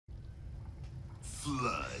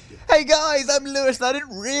Hey guys, I'm Lewis and I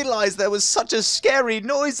didn't realise there was such a scary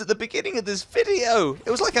noise at the beginning of this video.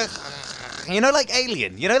 It was like a... You know, like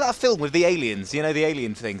Alien. You know that film with the aliens? You know the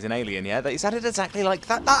alien things in Alien, yeah? It sounded exactly like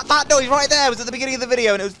that. That noise right there was at the beginning of the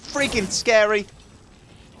video and it was freaking scary.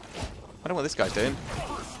 I don't know what this guy's doing.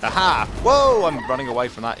 Aha! Whoa! I'm running away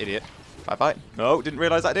from that idiot. Bye-bye. No, didn't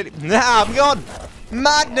realise that, did it? Nah, I'm gone!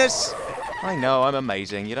 Madness! I know, I'm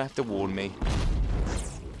amazing. You don't have to warn me.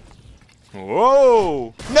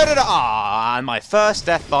 Whoa! No! Ah, and my first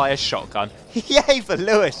death by a shotgun. Yay for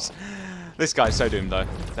Lewis! This guy's so doomed, though.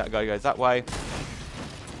 That guy goes that way.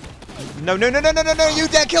 No, you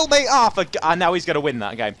dare kill me! Now he's going to win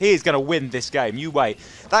that game. He is going to win this game. You wait.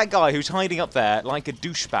 That guy who's hiding up there like a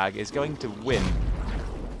douchebag is going to win.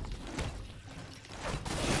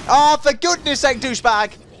 Oh, for goodness sake,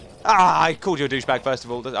 douchebag! I called you a douchebag, first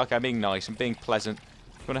of all. Okay, I'm being nice. I'm being pleasant.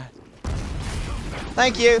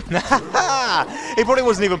 Thank you. He probably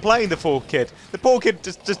wasn't even playing, the poor kid. The poor kid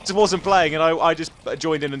just wasn't playing, and I just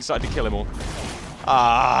joined in and started to kill him all.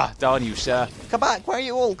 Ah, darn you, sir. Come back. Where are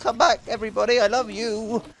you all? Come back, everybody. I love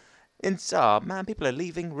you. Man, people are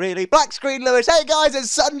leaving, really. Black screen, Lewis. Hey, guys, it's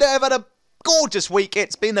Sunday. I've had a gorgeous week.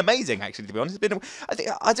 It's been amazing, actually, to be honest. It's been,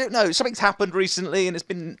 I don't know, something's happened recently, and it's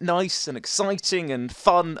been nice and exciting and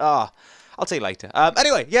fun. I'll tell you later.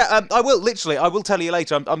 Anyway, yeah, I will tell you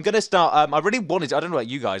later. I'm going to start, I really wanted, I don't know about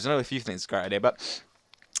you guys, I don't know if you think it's a great idea, but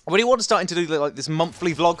I really want to start to do like this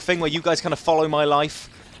monthly vlog thing where you guys kind of follow my life.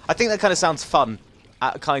 I think that kind of sounds fun,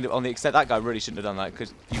 kind of on the extent, that guy really shouldn't have done that,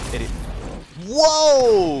 because you idiot.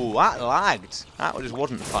 Whoa! That lagged. That just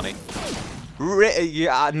wasn't funny.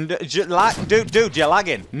 Dude, you're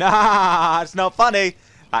lagging. Nah, it's not funny.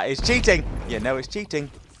 That is cheating. You know it's cheating.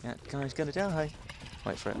 That guy's gonna die.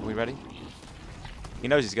 Wait for it. Are we ready? He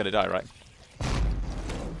knows he's gonna die, right?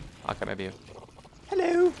 Okay, maybe.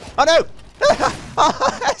 Hello. Oh no!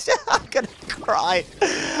 I'm gonna cry.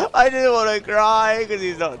 I didn't want to cry because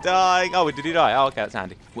he's not dying. Oh, did he die? Oh, okay, that's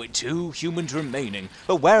handy. With 2 humans remaining.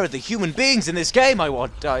 But where are the human beings in this game? I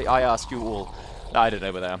ask you all. I don't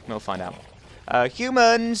know where they are. We'll find out.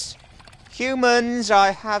 Humans,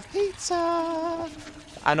 I have pizza.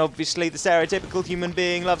 And obviously the stereotypical human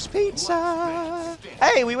being loves pizza.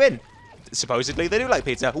 Hey, we win. Supposedly they do like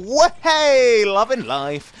pizza. Hey, loving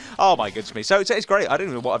life. Oh my goodness me. So it's great. I don't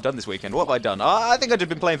even know what I've done this weekend. What have I done? I think I've just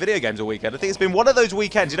been playing video games all weekend. I think it's been one of those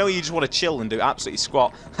weekends, you know, where you just want to chill and do absolutely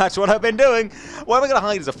squat. That's what I've been doing. Where am I going to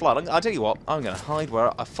hide as a flood? I'll tell you what. I'm going to hide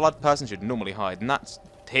where a flood person should normally hide. And that's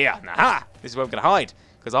here. Aha! This is where I'm going to hide.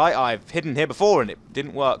 Because I've hidden here before and it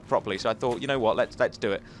didn't work properly. So I thought, you know what, let's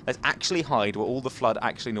do it. Let's actually hide where all the flood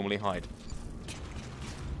actually normally hide.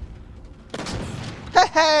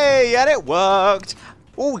 Hey, and it worked.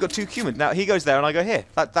 Oh, we got 2 humans. Now he goes there and I go here.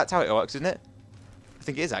 That's how it works, isn't it? I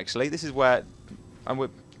think it is actually. This is where I'm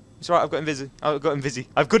with. It's alright, I've got invisi,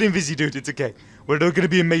 dude. It's okay. We're not gonna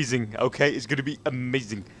be amazing, okay? It's gonna be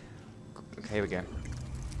amazing. Okay, here we go.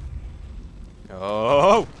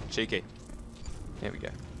 Oh, cheeky. Here we go.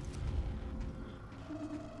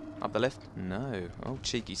 Up the lift? No. Oh,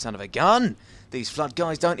 cheeky son of a gun! These flood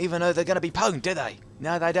guys don't even know they're going to be pwned, do they?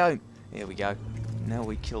 No, they don't. Here we go. Now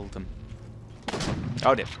we killed them.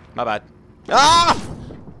 Oh dear. My bad. Ah!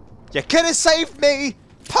 You could have saved me!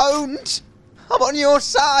 Pwned! I'm on your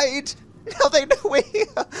side! Now they know we're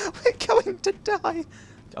going to die.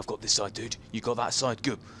 I've got this side, dude. You got that side.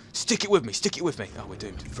 Good. Stick it with me. Stick it with me. Oh, we're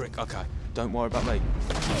doomed. Frick. Okay. Don't worry about me.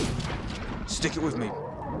 Stick it with me.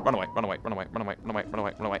 Run away, run away, run away, run away, run away, run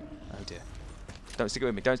away, run away. Oh dear. Don't stick it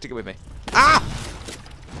with me, don't stick it with me. Ah!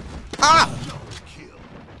 Ah!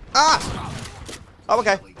 Ah! Oh,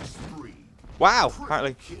 okay. Wow,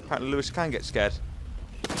 apparently Lewis can get scared.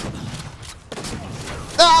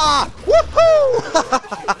 Ah! Woohoo!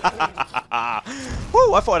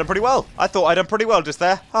 Woo, I thought I'd done pretty well. I thought I'd done pretty well just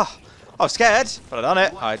there. Oh, I was scared, but I done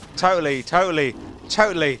it. I totally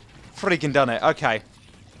freaking done it. Okay.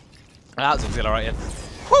 That was exhilarating.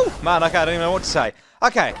 Whew, man, okay, I don't even know what to say.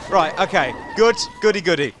 Okay, right, okay.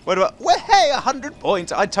 Goody. Where do I... Well, hey, 100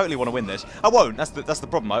 points. I totally want to win this. I won't. That's the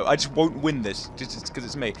problem. I just won't win this just because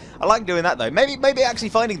it's me. I like doing that, though. Maybe actually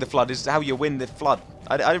finding the flood is how you win the flood.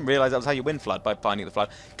 I didn't realise that was how you win flood, by finding the flood.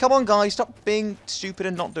 Come on, guys. Stop being stupid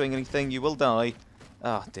and not doing anything. You will die.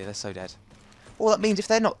 Oh, dear, they're so dead. Well, that means if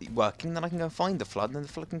they're not working, then I can go and find the flood, and then the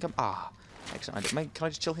flood can come... Ah, excellent. Can I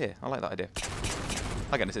just chill here? I like that idea.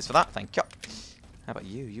 I get an assist for that, thank you. How about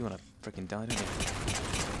you? You want to freaking die, don't you?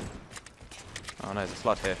 Oh no, there's a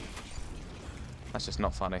flood here. That's just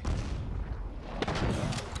not funny.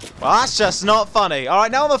 Well, that's just not funny.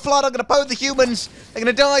 Alright, now I'm a flood, I'm going to pwn the humans. They're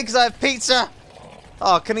going to die because I have pizza.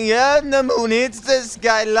 Oh, can you hear the moon hits the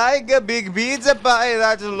sky like a big pizza pie?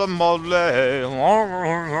 That's lovely.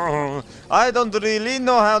 I don't really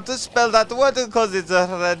know how to spell that word because it's a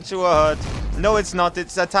French word. No, it's not.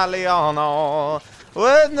 It's Italiano.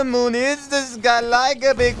 When the moon hits the sky like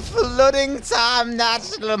a big floating time,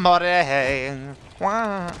 that's l'amore.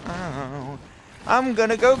 Wow. I'm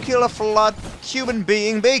gonna go kill a flat human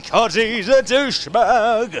being because he's a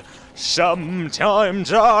douchebag.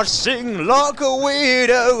 Sometimes I sing like a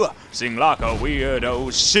weirdo. Sing like a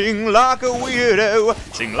weirdo. Sing like a weirdo.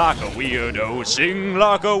 Sing like a weirdo. Sing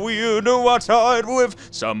like a weirdo. I tied with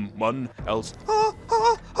someone else.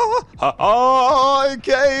 I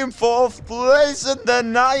came 4th place and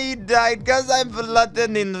then I died because I blood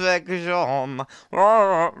an infection.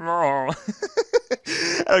 Alright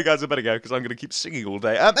guys, I better go because I'm going to keep singing all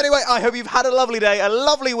day. Anyway, I hope you've had a lovely day, a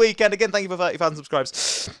lovely weekend. Again, thank you for 30,000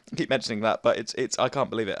 subscribers. I keep mentioning that, but it's I can't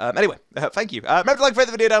believe it. Anyway, thank you. Remember to like and favorite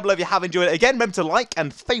the video down below if you have enjoyed it. Again, remember to like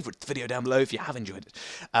and favorite the video down below if you have enjoyed it.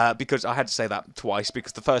 Because I had to say that twice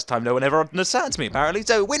because the first time no one ever understands me, apparently.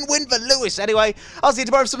 So win-win for Lewis. Anyway, I'll see you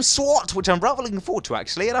tomorrow with some SWAT, which I'm rather looking forward to,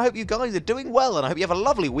 actually. And I hope you guys are doing well, and I hope you have a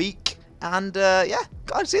lovely week. And, yeah,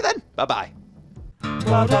 guys, see you then. Bye-bye.